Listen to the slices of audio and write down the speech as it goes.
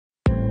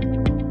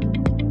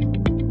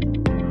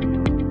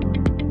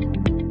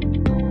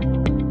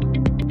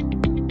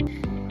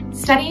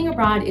Studying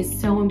abroad is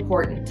so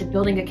important to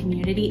building a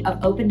community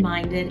of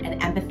open-minded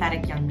and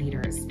empathetic young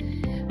leaders.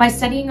 By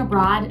studying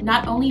abroad,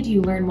 not only do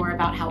you learn more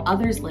about how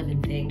others live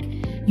and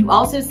think, you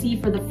also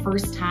see for the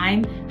first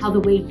time how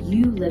the way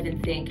you live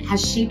and think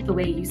has shaped the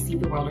way you see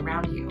the world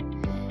around you.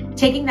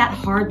 Taking that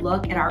hard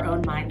look at our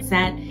own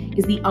mindset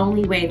is the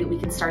only way that we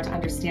can start to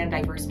understand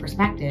diverse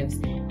perspectives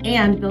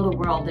and build a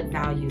world that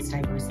values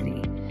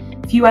diversity.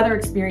 Few other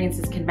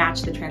experiences can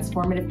match the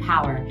transformative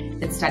power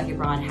that study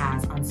abroad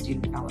has on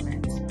student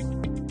development.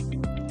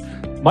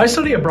 My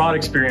study abroad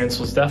experience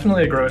was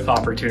definitely a growth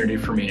opportunity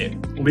for me.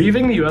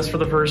 Leaving the US for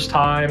the first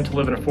time to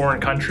live in a foreign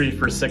country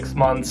for 6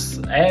 months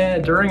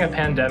during a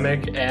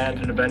pandemic and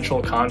an eventual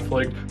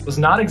conflict was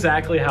not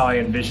exactly how I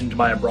envisioned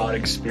my abroad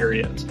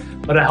experience,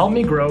 but it helped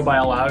me grow by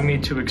allowing me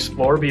to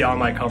explore beyond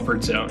my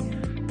comfort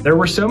zone. There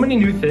were so many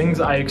new things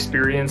I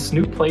experienced,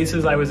 new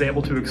places I was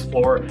able to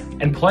explore,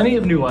 and plenty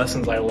of new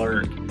lessons I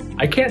learned.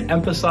 I can't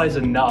emphasize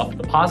enough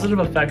the positive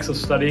effects of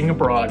studying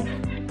abroad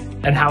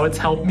and how it's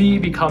helped me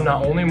become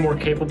not only more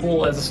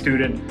capable as a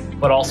student,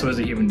 but also as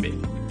a human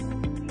being.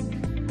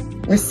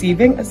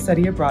 Receiving a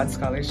study abroad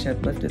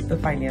scholarship lifted the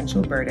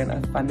financial burden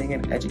of funding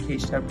an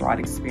education abroad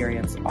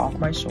experience off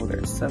my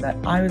shoulders so that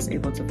I was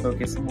able to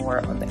focus more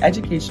on the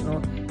educational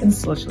and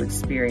social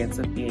experience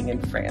of being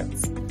in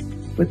France.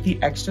 With the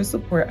extra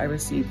support I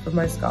received from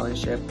my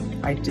scholarship,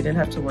 I didn't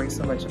have to worry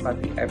so much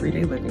about the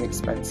everyday living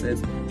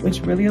expenses,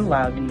 which really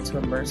allowed me to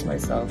immerse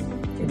myself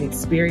in the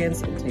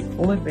experience and take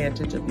full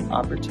advantage of the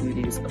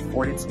opportunities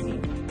afforded to me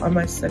on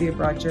my study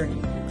abroad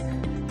journey.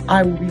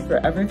 I will be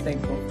forever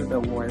thankful for the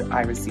award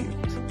I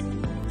received.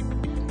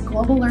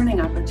 Global learning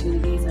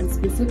opportunities, and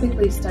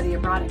specifically study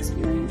abroad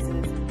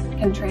experiences,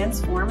 can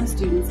transform a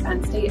student's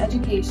Penn State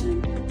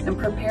education and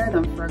prepare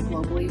them for a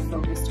globally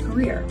focused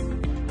career.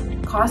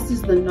 Cost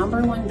is the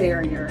 #1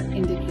 barrier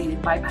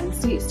indicated by Penn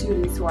State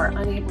students who are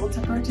unable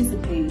to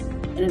participate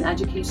in an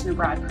education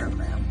abroad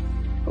program.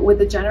 But with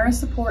the generous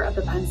support of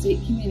the Penn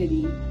State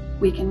community,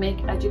 we can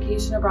make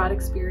education abroad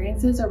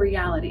experiences a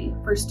reality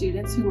for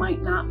students who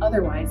might not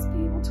otherwise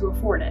be able to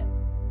afford it.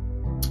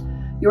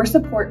 Your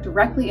support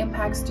directly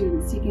impacts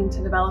students seeking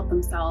to develop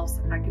themselves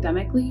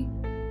academically,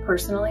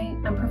 personally,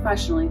 and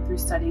professionally through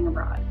studying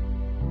abroad.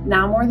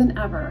 Now more than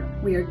ever,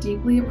 we are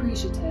deeply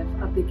appreciative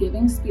of the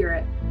giving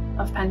spirit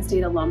of Penn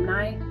State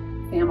alumni,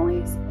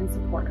 families, and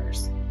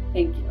supporters.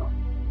 Thank you.